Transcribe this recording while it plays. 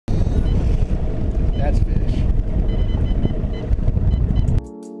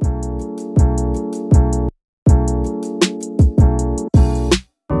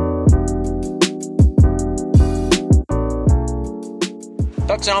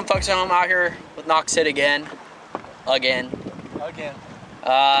Folks at home, out here with Knox Hitt again.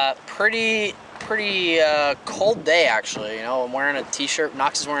 Pretty cold day actually. You know, I'm wearing a t-shirt.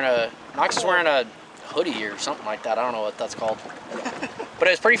 Knox is wearing a hoodie or something like that. I don't know what that's called. But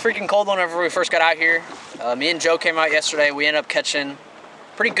it was pretty freaking cold whenever we first got out here. Me and Joe came out yesterday. We ended up catching a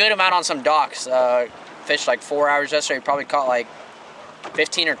pretty good amount on some docks. Fished like 4 hours yesterday. We probably caught like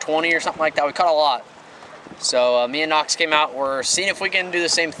 15 or 20 or something like that. We caught a lot. So me and Knox came out. We're seeing if we can do the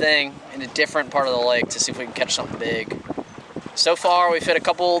same thing in a different part of the lake to see if we can catch something big. So far, we've hit a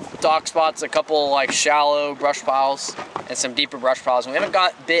couple dock spots, a couple like shallow brush piles, and some deeper brush piles. And we haven't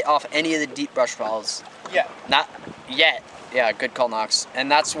got bit off any of the deep brush piles. Yeah. Not yet. Yeah, good call, Knox.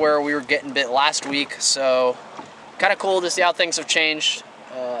 And that's where we were getting bit last week. So kind of cool to see how things have changed.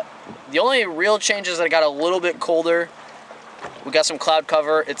 The only real change is that it got a little bit colder. We got some cloud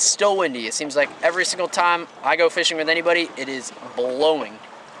cover. It's still windy. It seems like every single time I go fishing with anybody, it is blowing.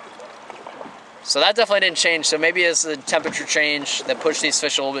 So that definitely didn't change. So maybe it's the temperature change that pushed these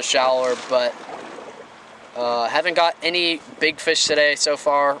fish a little bit shallower, but haven't got any big fish today so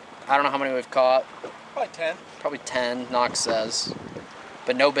far. I don't know how many we've caught. Probably 10. Probably 10, Knox says.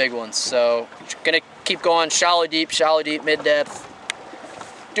 But no big ones. So gonna keep going shallow, deep, mid-depth.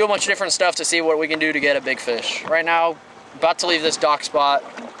 Do a bunch of different stuff to see what we can do to get a big fish. Right now, about to leave this dock spot.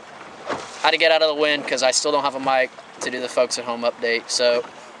 Had to get out of the wind because I still don't have a mic to do the folks at home update. So,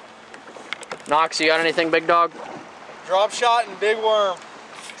 Knox, you got anything, big dog? Drop shot and big worm.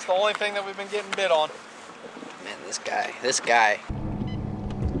 It's the only thing that we've been getting bit on. Man, this guy.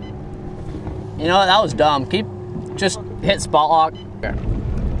 You know what? That was dumb. Just hit spot lock. Okay.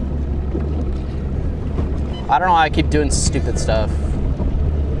 I don't know why I keep doing stupid stuff.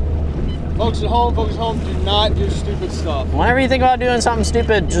 Folks at home, do not do stupid stuff. Whenever you think about doing something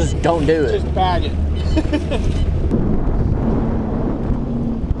stupid, just don't do it. Just bag it.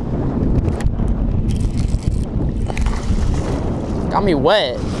 Got me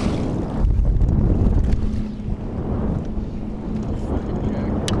wet.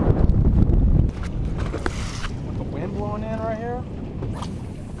 With the wind blowing in right here.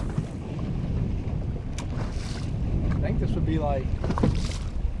 I think this would be like...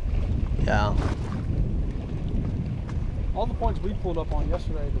 Yeah. All the points we pulled up on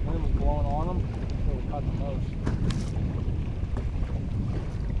yesterday, the wind was blowing on them, so we caught the most.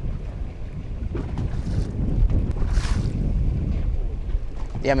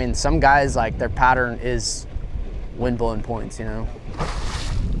 Yeah, I mean, some guys, like, their pattern is wind blowing points, you know?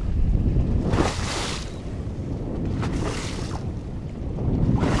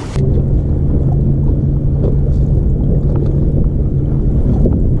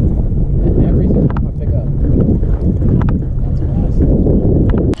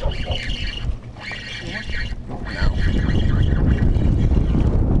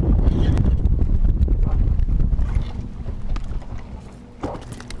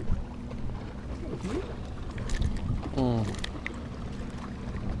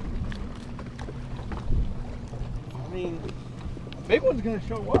 I mean, a big one's gonna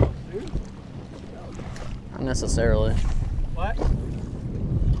show up, dude. Not necessarily. What?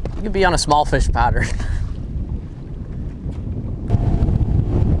 You could be on a small fish pattern.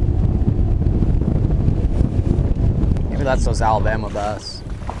 Maybe that's those Alabama bass.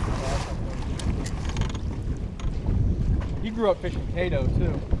 You grew up fishing Cato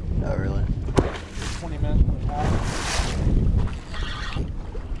too. Oh, really? 20 minutes from the path.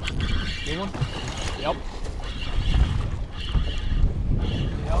 Big one? Yep.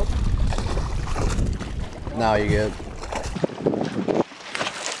 No, you're good.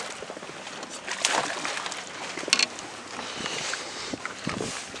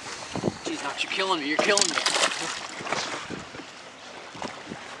 Jeez, Knox, you're killing me. You're killing me.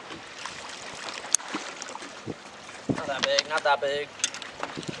 Not that big. Not that big.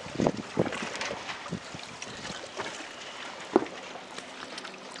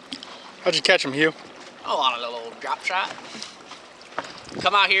 How'd you catch him, Hugh? Oh, on a little drop shot.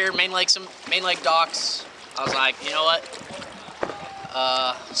 Come out here, main lake docks. I was like, you know what?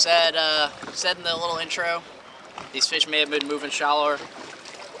 Said in the little intro, these fish may have been moving shallower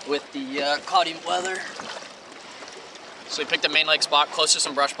with the cloudy weather. So we picked a main lake spot close to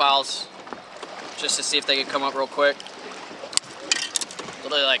some brush piles, just to see if they could come up real quick.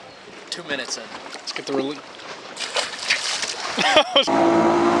 Literally like 2 minutes in. Let's get the release.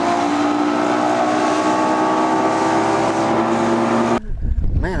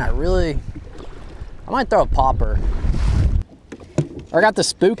 Man, I might throw a popper. Or I got the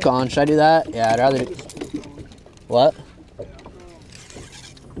spook on. Should I do that? Yeah, I'd rather do... What?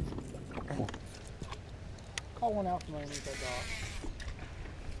 Call one out from underneath that dock.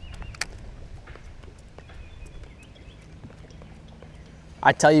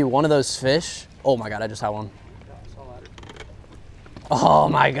 I tell you, one of those fish. Oh my God, I just had one. Oh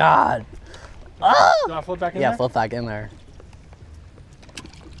my God. Oh! Do I flip back in there? Yeah, flip back in there.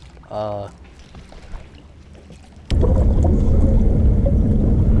 Not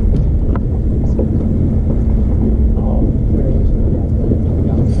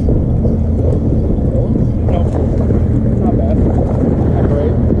bad. Not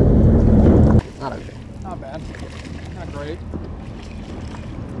great. Not okay. Not bad. Not great.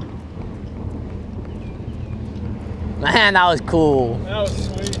 Man, that was cool. That was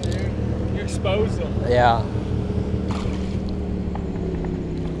sweet, dude. You exposed them. Yeah.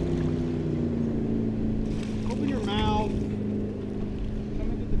 Open your mouth. Come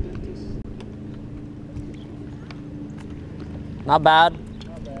into the dentist. Not bad.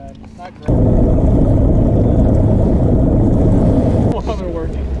 Not bad. Not great. Well, they're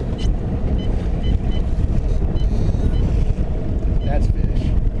working. That's fish.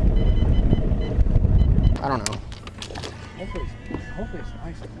 I don't know. Hopefully it's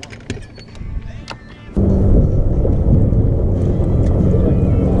nice and warm.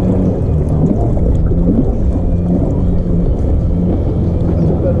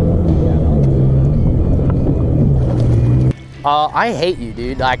 I hate you,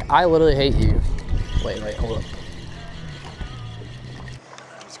 dude. Like, I literally hate you. Wait, hold up.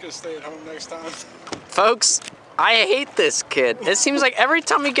 Just gonna stay at home next time. Folks, I hate this kid. It seems like every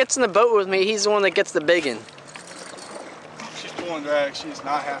time he gets in the boat with me, he's the one that gets the big one. She's pulling back. She's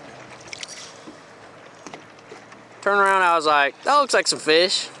not happy. Turn around, I was like, that looks like some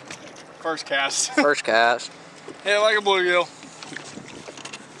fish. First cast. First cast. Hit it like a bluegill.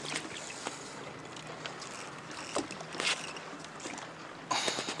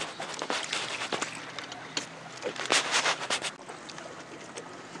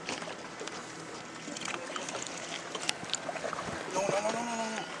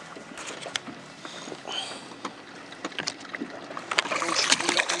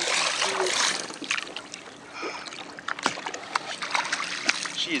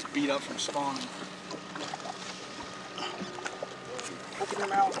 She is beat up from spawning. Open your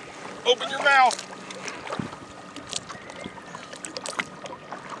mouth. Open your mouth.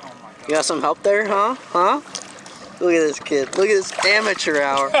 Oh my God. You got some help there, huh? Huh? Look at this kid. Look at this amateur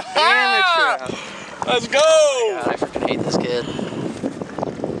hour. Amateur hour. Let's go. God, I freaking hate this kid.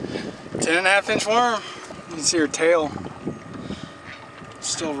 10.5-inch worm. You can see her tail.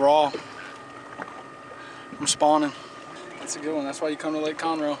 Still raw. I'm spawning. That's a good one. That's why you come to Lake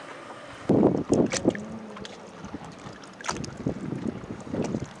Conroe.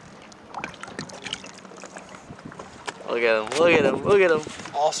 Look at him, look at him, look at him.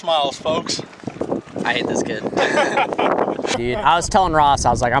 All smiles, folks. I hate this kid. Dude, I was telling Ross, I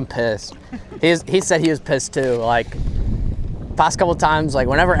was like, I'm pissed. He said he was pissed too. Like, past couple times, like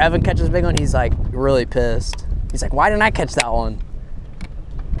whenever Evan catches a big one, he's like really pissed. He's like, why didn't I catch that one?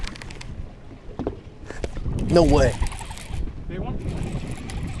 No way. Big one?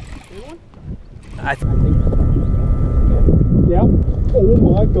 Big one? I think. Yep. Oh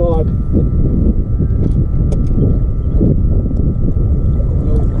my God.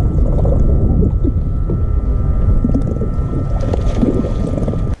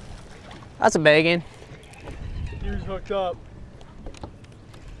 That's a big one. He was hooked up.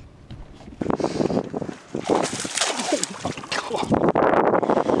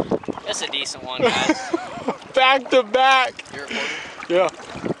 That's a decent one, guys. Back to back. You're recording? Yeah.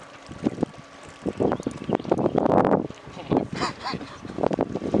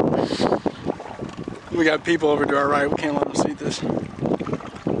 We got people over to our right. We can't let them see this.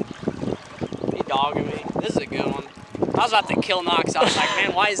 He dogging me. This is a good one. I was about to kill Knox. I was like,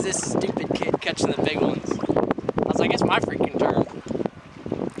 man, why is this stupid kid catching the big ones? I was like, it's my freaking turn.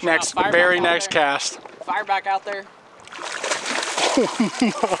 Next, very next cast. Fire back out there. Hit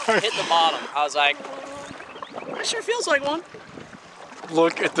the bottom. I was like, it sure feels like one.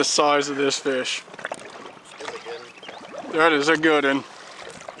 Look at the size of this fish. That is a good one.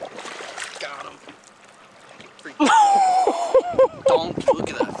 Got him. Don't look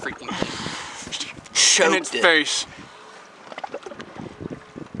at that freaking thing. In its face.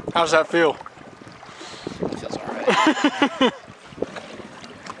 How's that feel? It feels alright.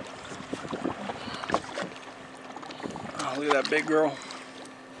 Oh, look at that big girl.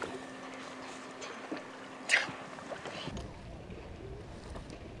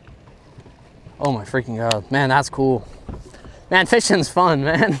 Oh my freaking God. Man, that's cool. Man, fishing's fun,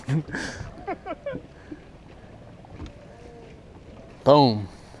 man. Boom.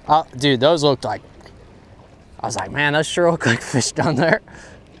 Oh, dude, those looked like, I was like, man, those sure look like fish down there.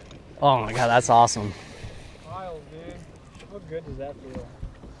 Oh my God, that's awesome. Miles, dude. Look good does that feel?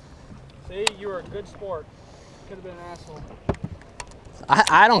 See, you were a good sport. Could have been an asshole.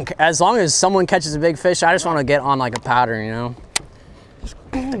 I don't care. As long as someone catches a big fish, I just want to get on like a pattern, you know?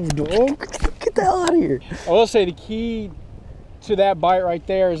 Ooh, dog. Get the hell out of here. I will say the key to that bite right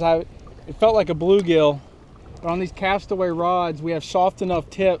there is it felt like a bluegill. But on these castaway rods, we have soft enough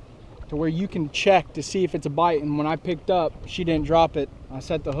tip to where you can check to see if it's a bite. And when I picked up, she didn't drop it. I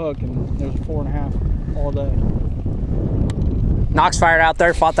set the hook and there was a 4.5 all day. Knox fired out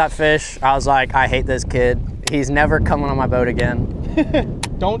there, fought that fish. I was like, I hate this kid. He's never coming on my boat again.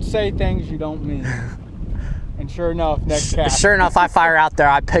 Don't say things you don't mean. And sure enough, next cast. Sure enough, I fire out there,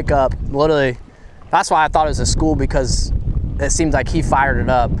 I pick up, literally. That's why I thought it was a school, because it seems like he fired it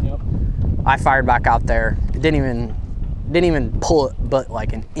up. Yep. I fired back out there. It didn't even pull it but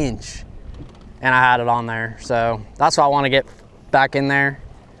like an inch. And I had it on there. So that's why I want to get back in there.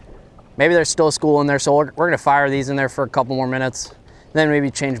 Maybe there's still a school in there, so we're gonna fire these in there for a couple more minutes. Then maybe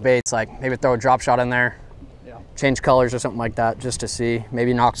change baits, like maybe throw a drop shot in there. Yeah. Change colors or something like that, just to see.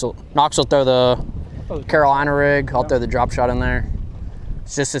 Maybe Knox will throw the Carolina rig. I'll throw the drop shot in there,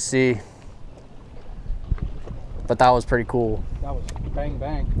 just to see. But that was pretty cool. That was bang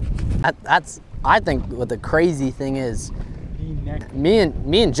bang. I think what the crazy thing is, me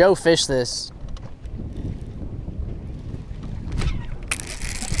and Joe fished this.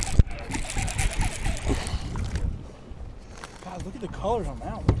 God, look at the colors on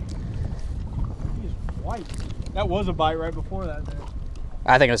that one. He is white. That was a bite right before that there.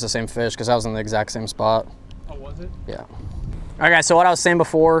 I think it was the same fish, because I was in the exact same spot. Oh, was it? Yeah. Okay, so what I was saying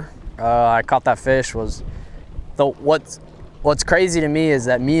before I caught that fish was, what's crazy to me is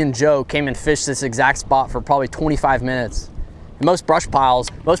that me and Joe came and fished this exact spot for probably 25 minutes. And most brush piles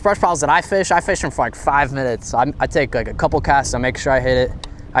that I fish them for like 5 minutes. I take like a couple casts, I make sure I hit it,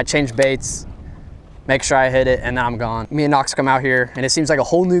 I change baits, make sure I hit it, and then I'm gone. Me and Knox come out here, and it seems like a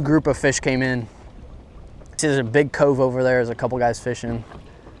whole new group of fish came in. See, there's a big cove over there. There's a couple guys fishing.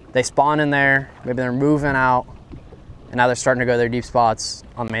 They spawn in there. Maybe they're moving out, and now they're starting to go to their deep spots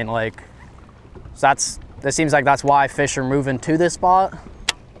on the main lake. So that seems like that's why fish are moving to this spot.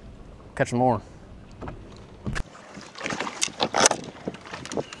 Catching more.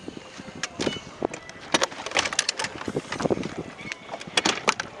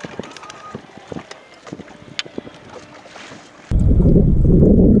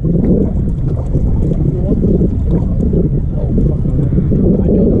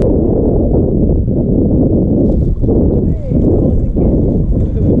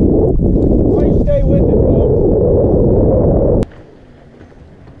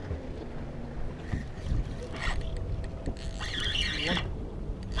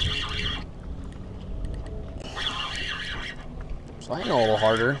 So I know a little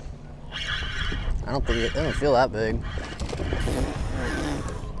harder. I don't think it doesn't feel that big.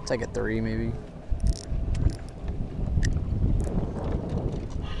 It's like a 3 maybe.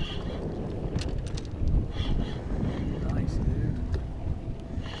 Nice, dude.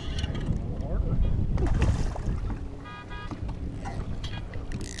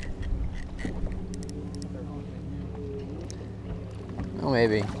 Oh,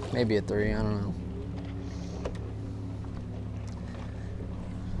 maybe a 3. I don't know.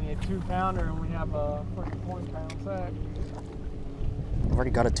 We had 2-pounder and we have a 40-pound sack. I've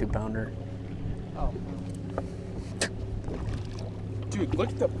already got a 2-pounder. Oh. Dude, look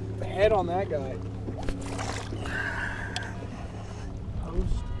at the head on that guy.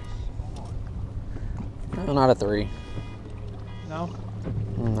 No, not a 3. No?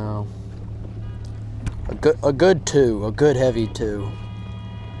 No. A good 2. A good heavy 2.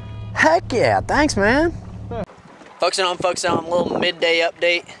 Heck yeah! Thanks, man. Focusing on a little midday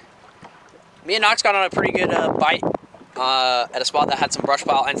update. Me and Knox got on a pretty good bite at a spot that had some brush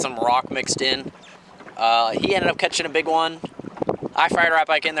pile and some rock mixed in. He ended up catching a big one. I fired right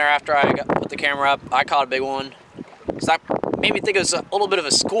back in there after I put the camera up. I caught a big one. So that made me think it was a little bit of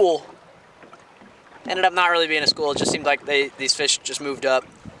a school. Ended up not really being a school. It just seemed like these fish just moved up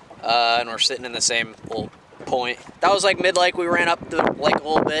and were sitting in the same little point. That was like mid-lake. We ran up the lake a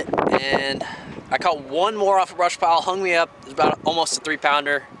little bit, and I caught one more off a brush pile, hung me up. It was about almost a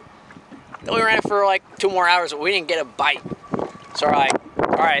 3-pounder. Then we ran it for like 2 more hours, but we didn't get a bite. So we're like,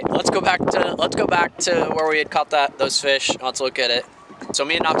 all right, let's go back to where we had caught those fish. Let's look at it. So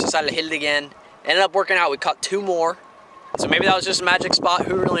me and Knox decided to hit it again. Ended up working out. We caught 2 more. So maybe that was just a magic spot.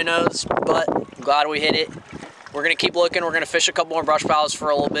 Who really knows? But I'm glad we hit it. We're gonna keep looking. We're gonna fish a couple more brush piles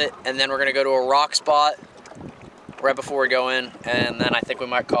for a little bit, and then we're gonna go to a rock spot right before we go in, and then I think we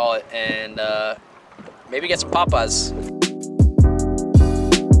might call it and maybe get some Popeyes.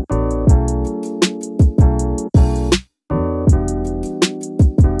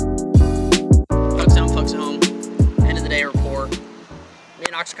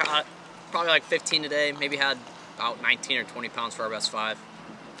 like 15 today. Maybe had about 19 or 20 pounds for our best 5.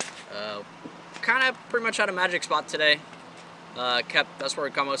 Kind of pretty much had a magic spot today. That's where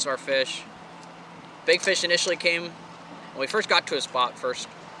we caught most of our fish. Big fish initially came when we first got to a spot first.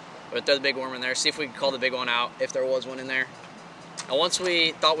 We would throw the big worm in there, see if we could call the big one out, if there was one in there. And once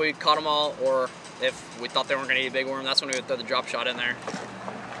we thought we caught them all, or if we thought they weren't going to eat a big worm, that's when we would throw the drop shot in there.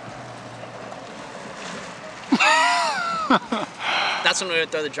 That's when we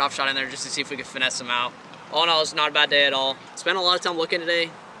would throw the drop shot in there just to see if we could finesse them out. All in all, it's not a bad day at all. Spent a lot of time looking today,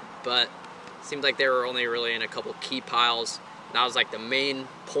 but it seemed like they were only really in a couple key piles. That was like the main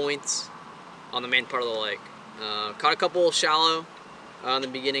points on the main part of the lake. Caught a couple shallow in the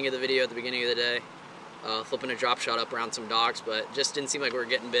beginning of the video, at the beginning of the day. Flipping a drop shot up around some docks, but just didn't seem like we were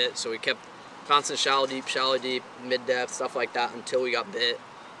getting bit, so we kept bouncing shallow, deep, mid-depth, stuff like that until we got bit.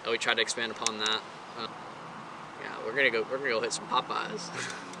 And we tried to expand upon that. Yeah, we're gonna go hit some Popeyes.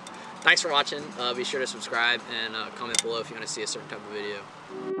 Thanks for watching. Be sure to subscribe and comment below if you want to see a certain type of video.